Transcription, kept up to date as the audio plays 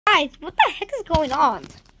Guys, what the heck is going on?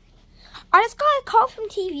 I just got a call from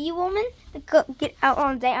TV woman to go get out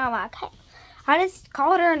on a date. I'm like, hey. I just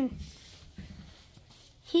called her and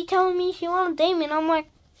she told me she wanted to date me, and I'm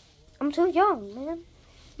like, I'm too young, man.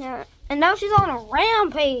 Yeah. And now she's on a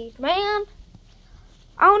rampage, man.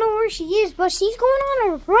 I don't know where she is, but she's going on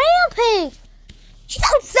a rampage. She's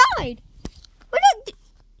outside.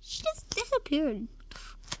 She just disappeared.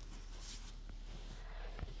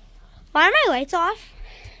 Why are my lights off?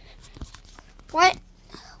 Why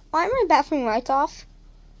are my bathroom lights off?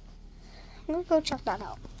 I'm gonna go check that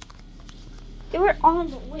out. They were on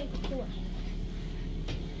the way before.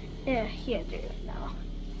 Yeah, here they are now.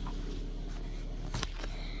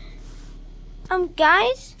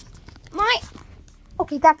 Guys,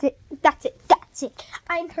 okay, that's it.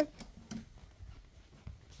 I'm her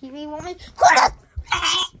TV woman. Hold up!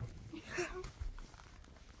 I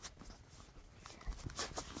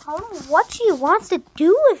don't know what she wants to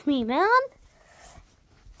do with me, man.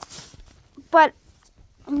 But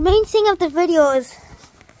the main thing of the video is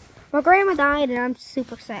my grandma died and I'm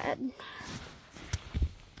super sad.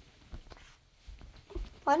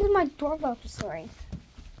 Why did my doorbell just ring?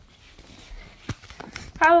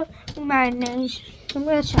 Probably my name. I'm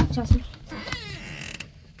gonna check, Justin.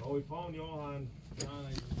 Well, we found Johan. John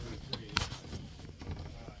is in the tree.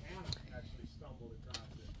 Anna actually stumbled across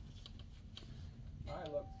it. I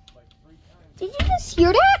looked like 3 times. Did you just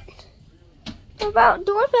hear that? The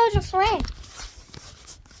doorbell just rang.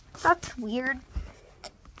 That's weird.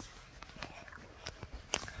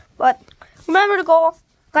 But remember to go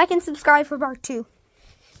like and subscribe for part 2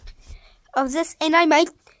 of this. And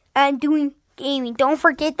I'm doing gaming. Don't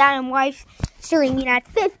forget that I'm live streaming at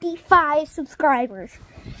 55 subscribers.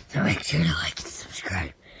 So make sure to like and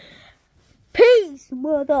subscribe. Peace,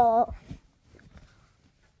 mother.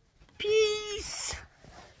 Peace.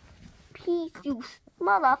 Peace, you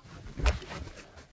mother.